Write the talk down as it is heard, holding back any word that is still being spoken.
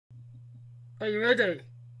Are you ready?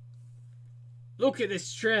 Look at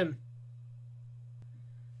this trim.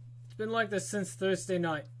 It's been like this since Thursday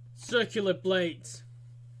night. Circular blades.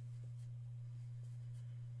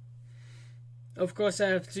 Of course I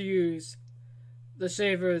have to use the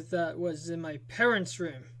shaver that was in my parents'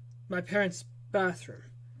 room. My parents' bathroom.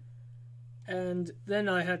 And then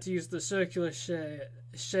I had to use the circular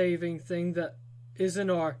shaving thing that is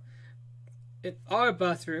in our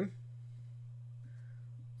bathroom.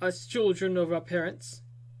 As children of our parents.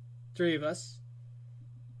 3 of us.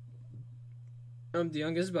 I'm the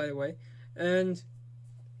youngest, by the way. And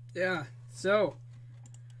yeah, so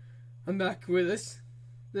I'm back with this.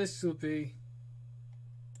 This will be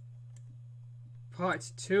part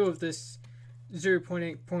 2 of this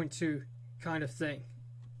 0.8.2 kind of thing.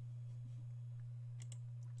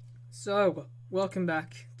 So, welcome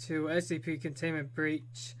back to SCP Containment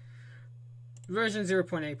Breach version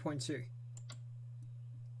 0.8.2.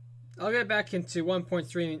 I'll get back into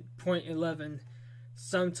 1.3.11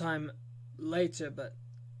 sometime later, but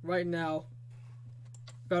right now,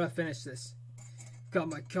 gotta finish this. Got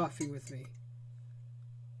my coffee with me.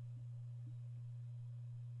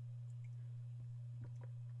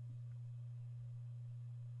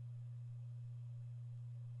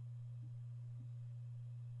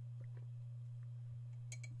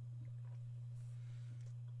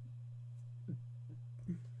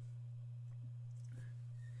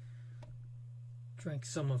 Drank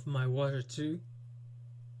some of my water too.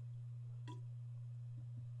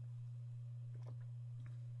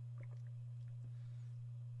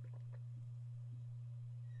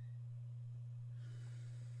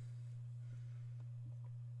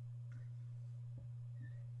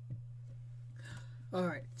 All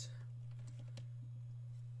right.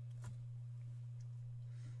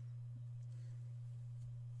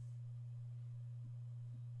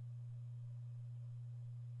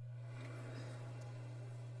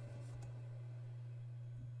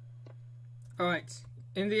 Alright,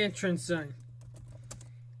 in the entrance zone.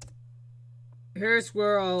 Here's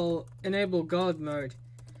where I'll enable God mode.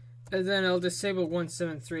 And then I'll disable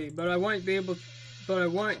 173. But I won't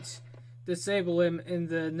disable him in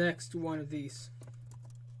the next one of these.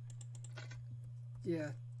 Yeah.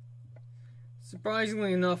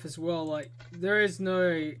 Surprisingly enough as well, like, there is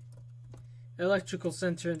no electrical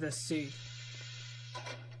center in this seed.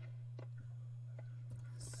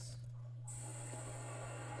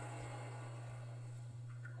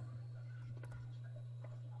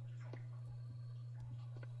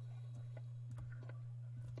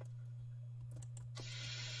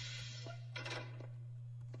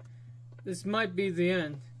 This might be the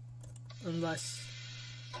end. Unless...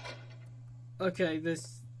 Okay,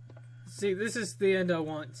 this... See, this is the end I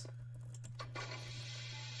want.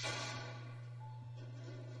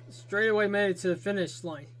 Straight away made it to the finish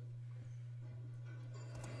line.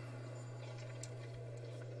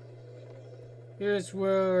 Here's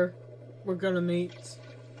where we're gonna meet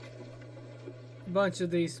a bunch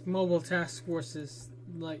of these mobile task forces.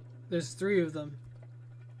 Like, there's 3 of them.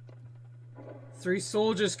 3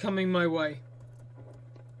 soldiers coming my way.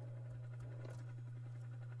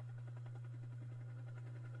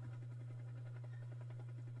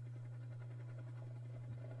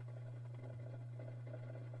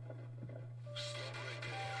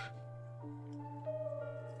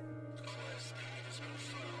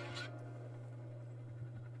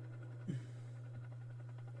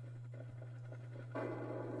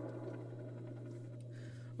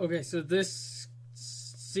 Okay, so this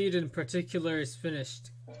seed in particular is finished.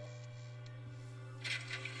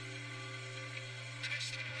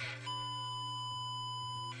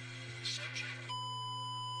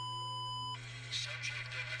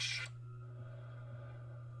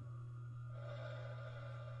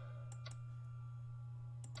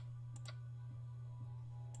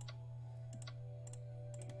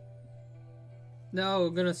 Now we're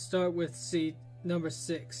gonna start with seed number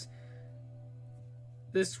 6.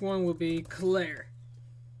 This one will be Claire.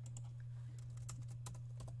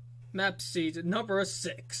 Map seed number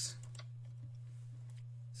 6.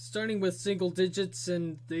 Starting with single digits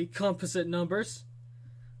and the composite numbers.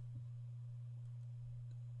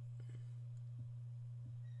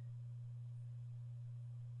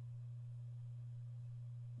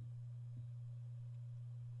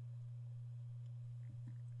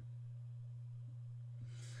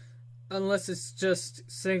 Unless it's just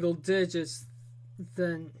single digits,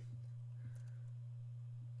 then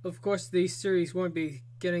of course these series won't be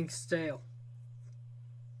getting stale.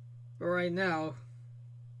 But right now,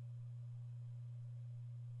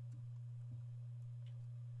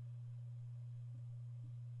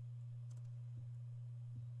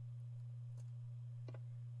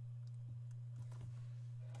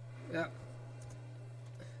 Yep.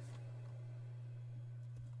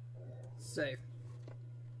 Save.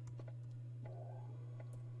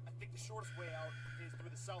 I think the shortest way out is through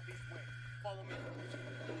the southeast wing. Follow me.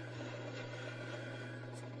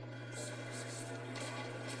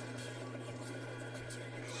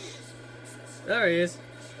 There he is.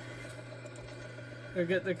 Go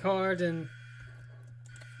get the card and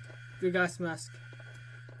the gas mask.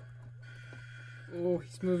 Oh,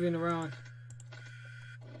 he's moving around.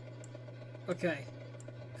 Okay.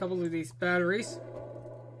 A couple of these batteries.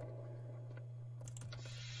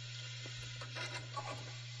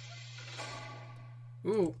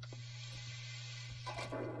 Ooh.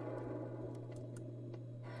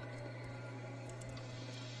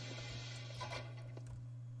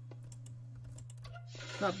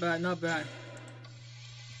 Not bad, not bad.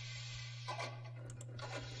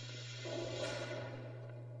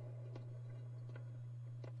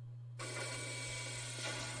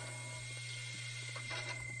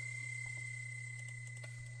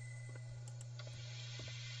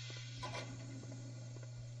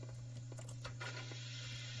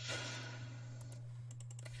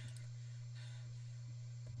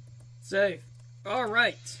 Safe. All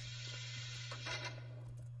right.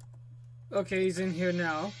 Okay, he's in here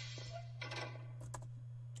now.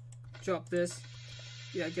 Drop this.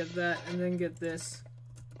 Yeah, get that, and then get this.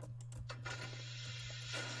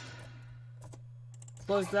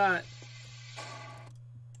 Close that.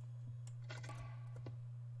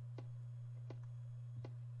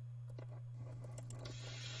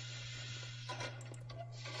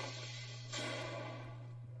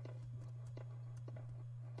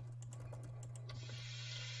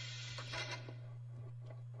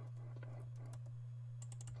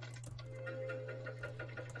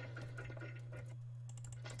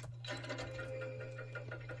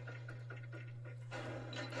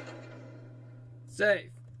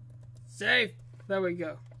 Save. Save. There we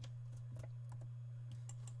go.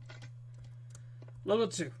 Level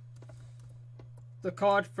 2. The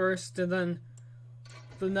card first, and then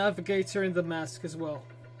the navigator and the mask as well.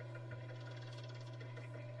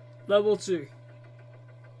 Level 2.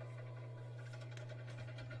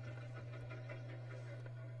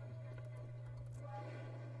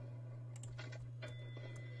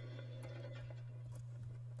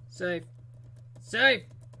 Save. Save.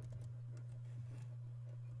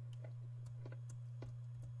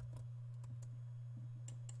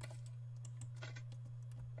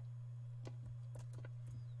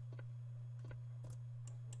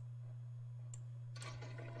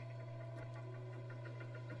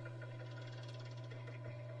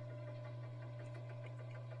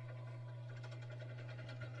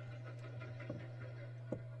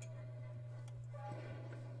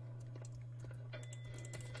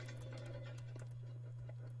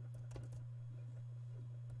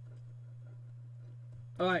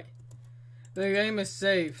 Alright, the game is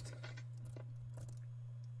saved.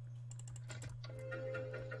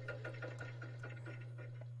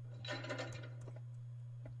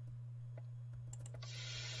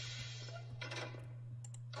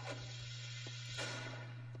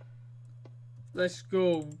 Let's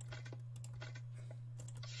go.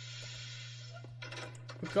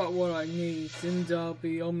 I got what I need, and I'll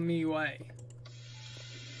be on me way.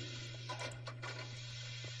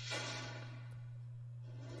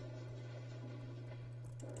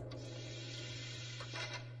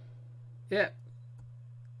 Yeah.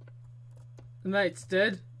 The mate's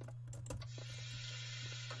dead.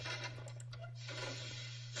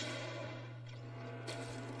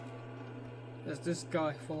 There's this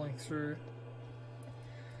guy falling through.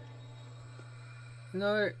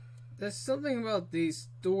 No, there's something about these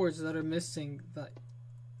doors that are missing that...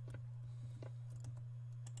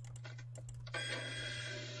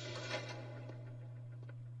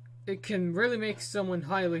 It can really make someone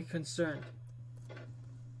highly concerned.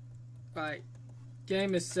 Right,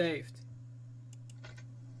 game is saved.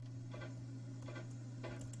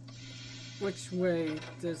 Which way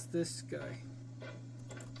does this go?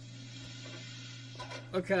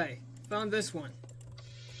 Okay, found this one.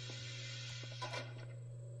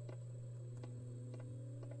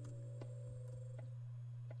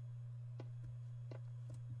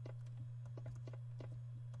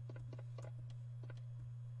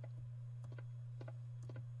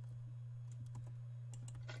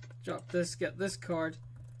 Drop this, get this card.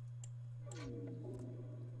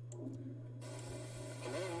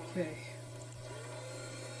 Okay.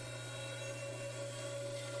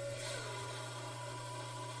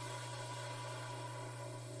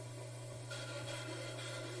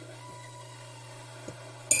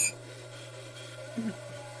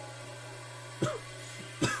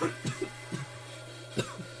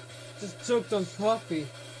 choked on coffee.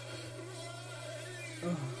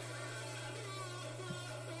 Ugh.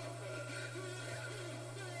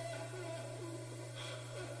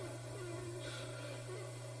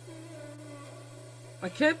 I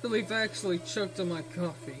can't believe I actually choked on my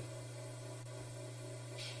coffee.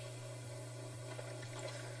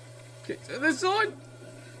 Okay, turn this on!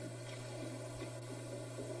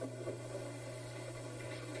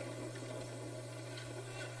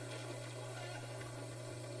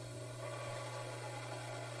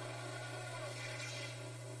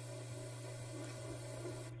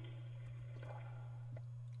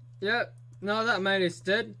 Yep, no, that man is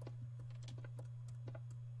dead.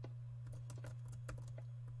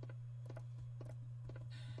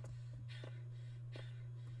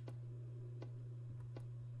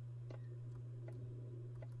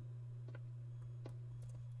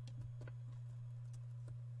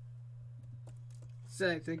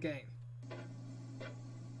 Save the game.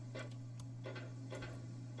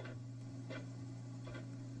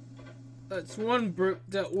 That's one brute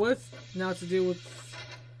dealt with. Now to deal with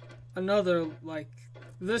another, like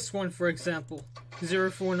this one for example,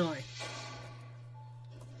 049.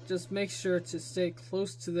 Just make sure to stay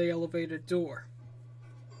close to the elevator door.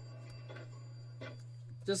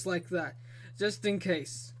 Just like that. Just in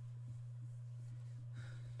case.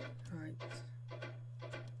 Alright.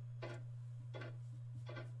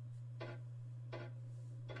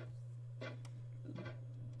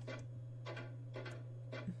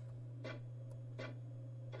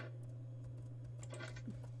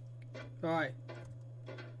 Alright.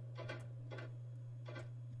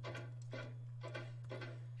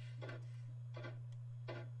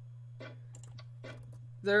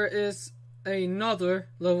 There is another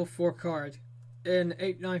level 4 card in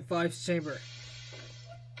 895's chamber.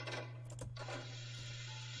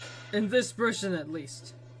 In this version at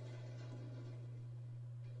least.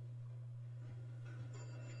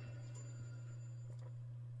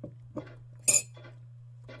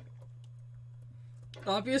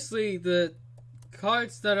 Obviously, the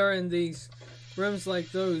cards that are in these rooms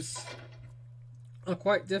like those are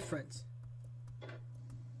quite different.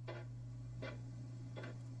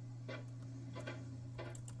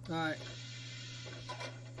 Alright.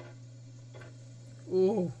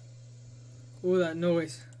 Ooh. Ooh, that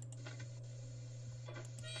noise.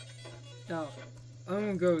 Now, I'm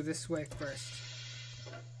gonna go this way first.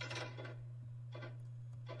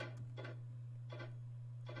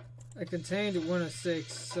 I contained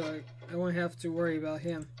 106, so I won't have to worry about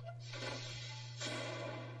him.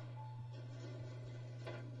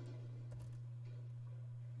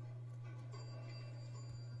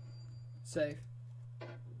 Save.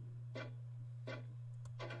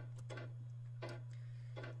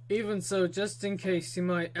 Even so, just in case he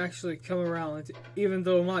might actually come around, even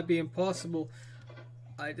though it might be impossible,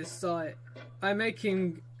 I'm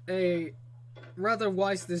making a rather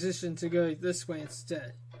wise decision to go this way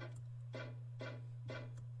instead.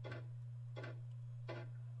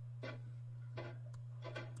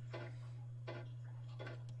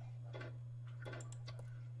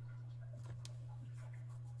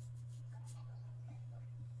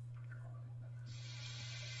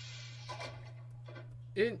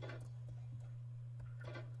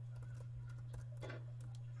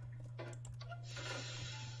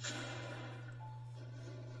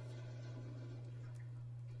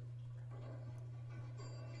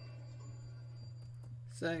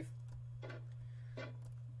 Save.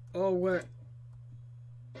 Oh, where?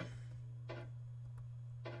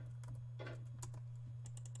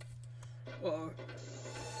 Uh-oh.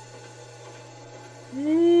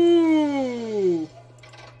 Ooh!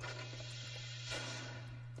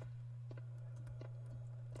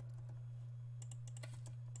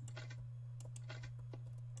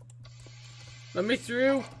 Let me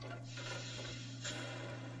through.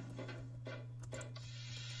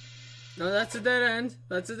 No, that's a dead end.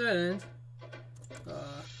 That's a dead end.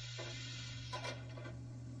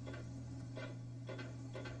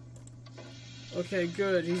 Okay,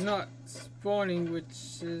 good. He's not spawning,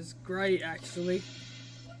 which is great, actually.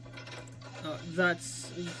 That's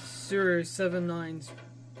 079's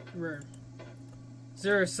room.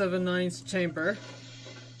 079's chamber.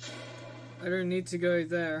 I don't need to go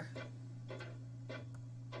there.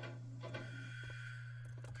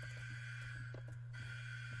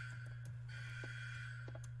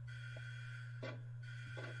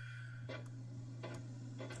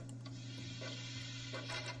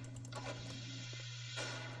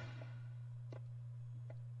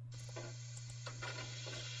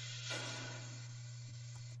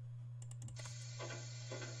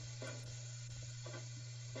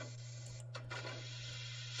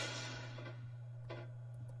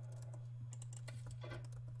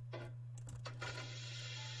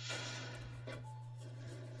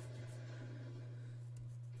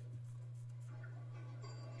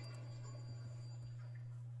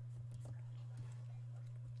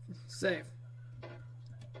 Save.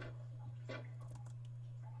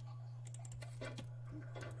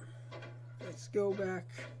 Let's go back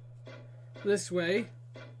this way.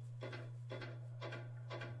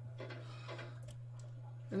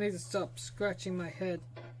 I need to stop scratching my head.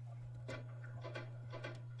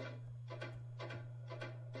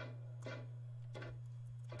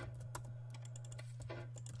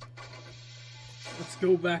 Let's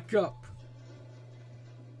go back up.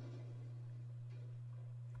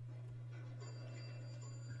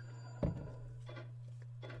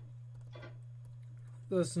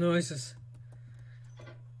 Those noises.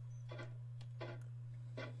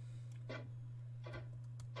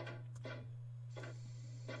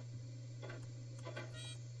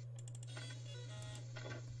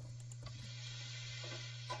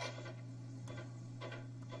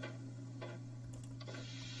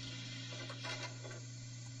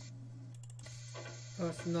 Oh,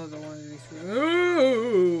 it's another one of these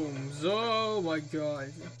rooms. Oh my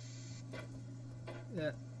god. Yeah.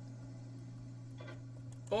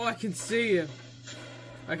 Oh, I can see you.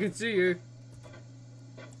 I can see you.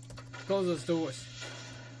 Close those doors.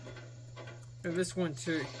 And this one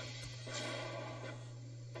too.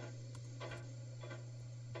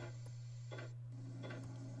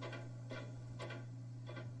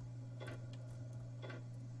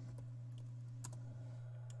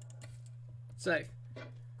 Save.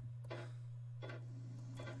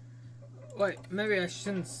 Wait, maybe I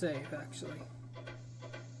shouldn't save actually.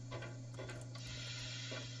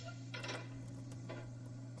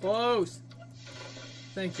 Close.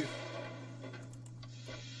 Thank you.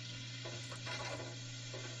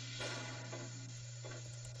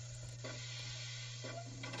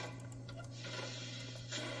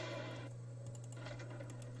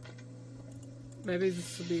 Maybe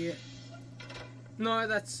this will be it. No,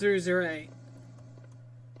 that's 008.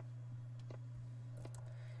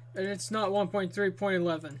 And it's not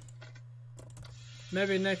 1.3.11.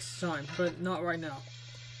 Maybe next time, but not right now.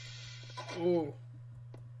 Oh.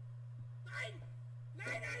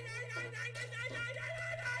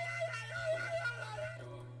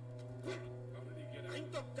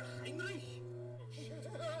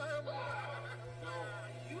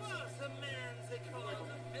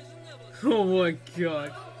 Oh my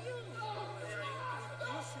god.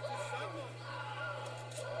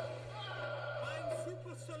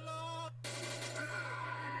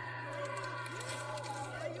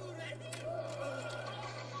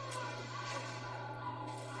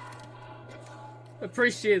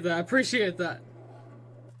 Appreciate that, appreciate that.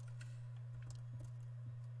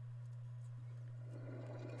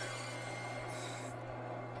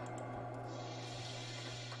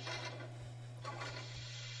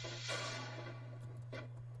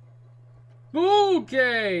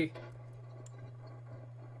 Okay.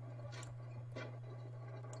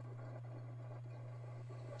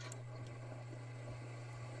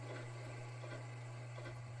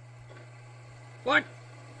 What?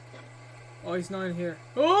 Oh, he's not in here.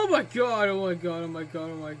 Oh my god, oh my god, oh my god,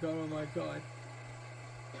 oh my god, oh my god.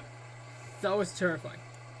 That was terrifying.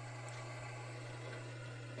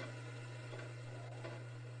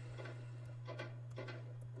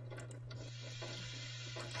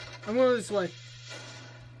 I'm going this way.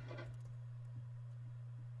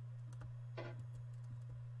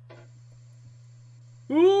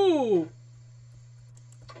 Ooh!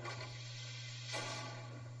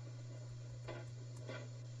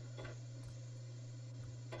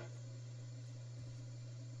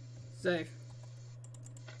 Safe.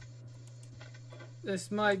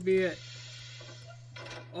 This might be it.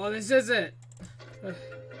 Oh, this is it!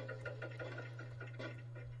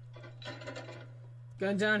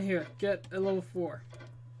 Go down here. Get a level 4.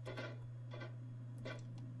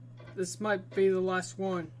 This might be the last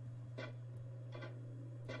one.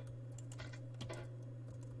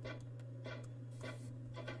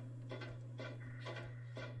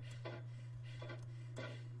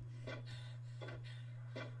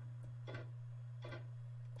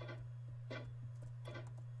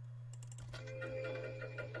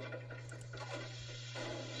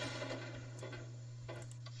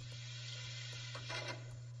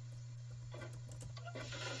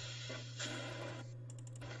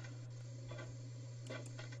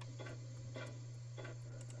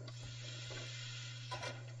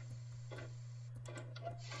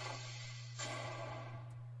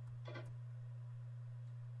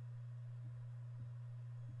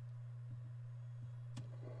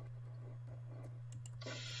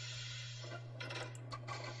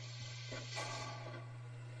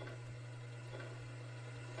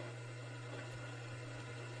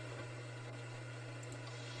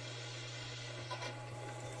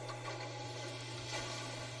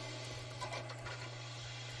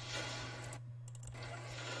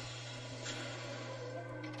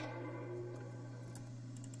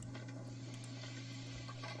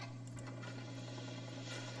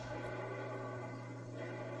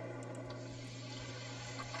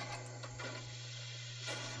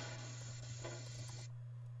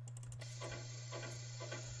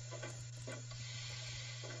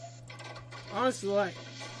 was like,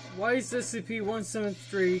 why is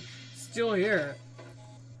SCP-173 still here?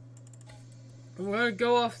 I'm gonna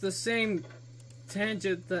go off the same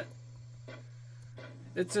tangent that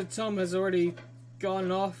it's a Tom has already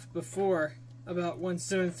gone off before about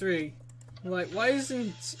 173. Like, why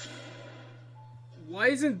isn't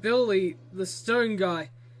Billy the stone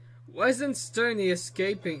guy? Why isn't Stoney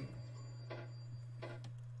escaping?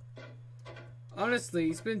 Honestly,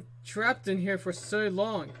 he's been trapped in here for so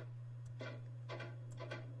long.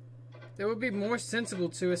 It would be more sensible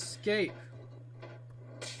to escape.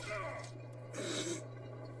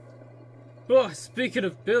 Oh, speaking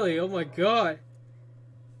of Billy, oh my god.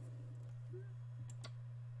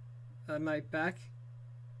 Am I back?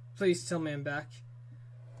 Please tell me I'm back.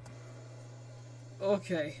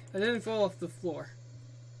 Okay, I didn't fall off the floor.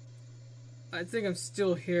 I think I'm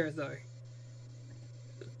still here though.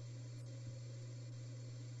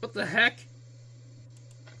 What the heck?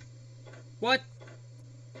 What?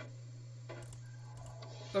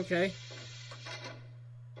 Okay.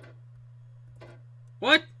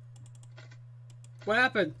 What? What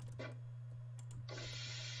happened?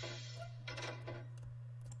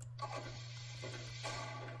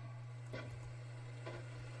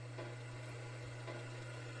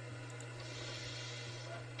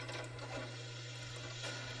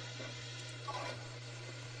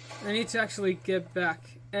 I need to actually get back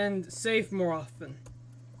and save more often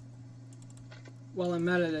while I'm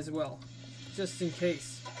at it as well, just in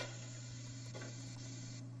case.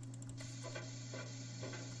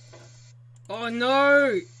 Oh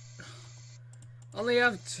no! Only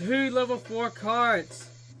have 2 level 4 cards.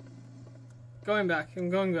 Going back, I'm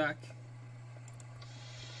going back.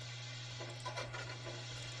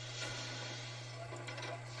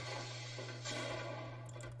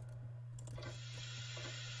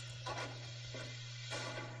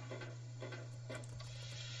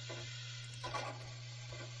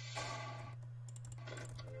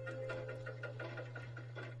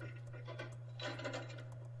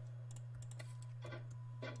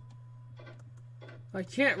 I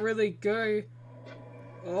can't really go.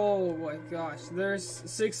 Oh my gosh, there's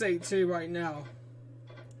 682 right now.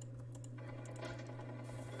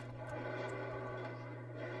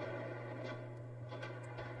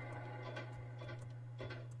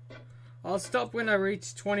 I'll stop when I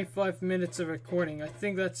reach 25 minutes of recording. I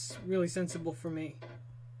think that's really sensible for me.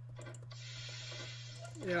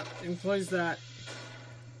 Yeah, and close that.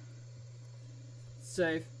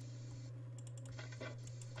 Save.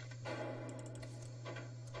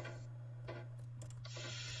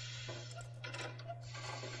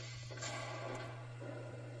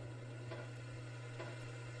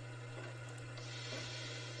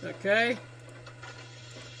 Okay.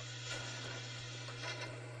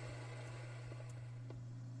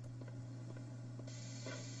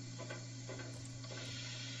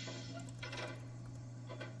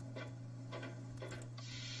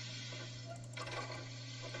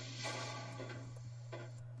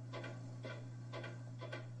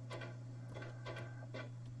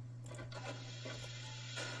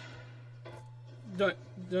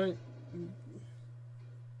 Don't.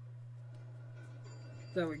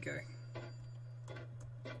 There we go.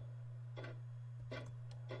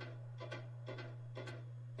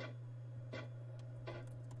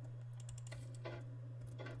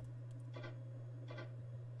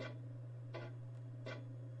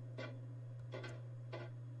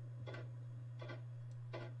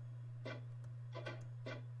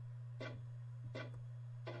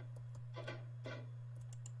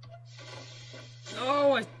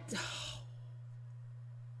 Oh,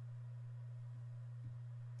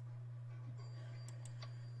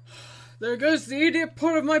 there goes the idiot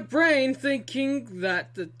part of my brain thinking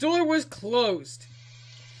that the door was closed.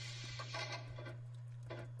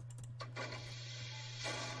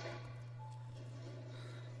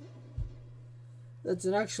 That's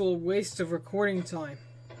an actual waste of recording time.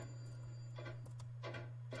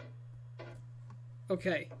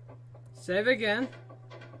 Okay. Save again.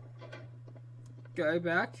 Go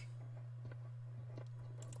back.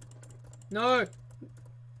 No!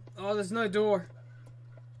 Oh, there's no door.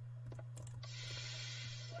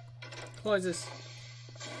 Close this.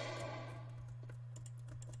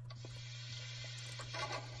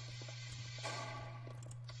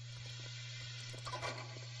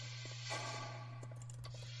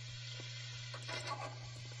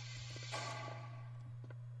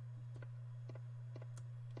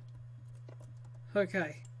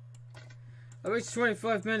 Okay. I reached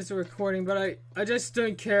 25 minutes of recording, but I just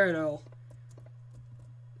don't care at all.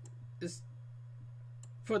 Just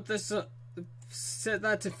put this up, set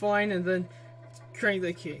that to fine, and then crank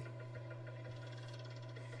the key.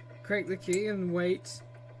 crack the key and wait.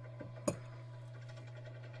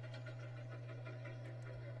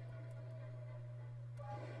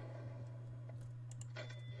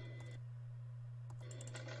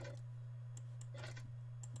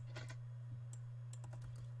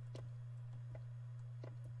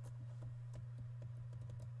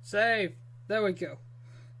 Save! There we go.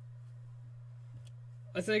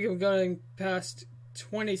 I think I'm going past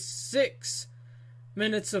 26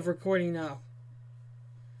 minutes of recording now.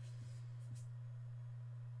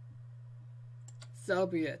 That'll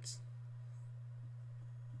be it.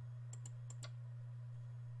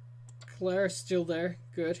 Claire's still there.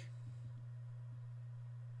 Good.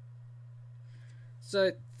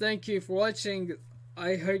 So, thank you for watching.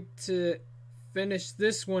 I hope to finish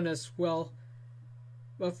this one as well.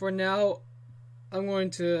 But for now, I'm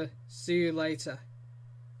going to see you later.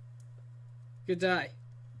 Good day.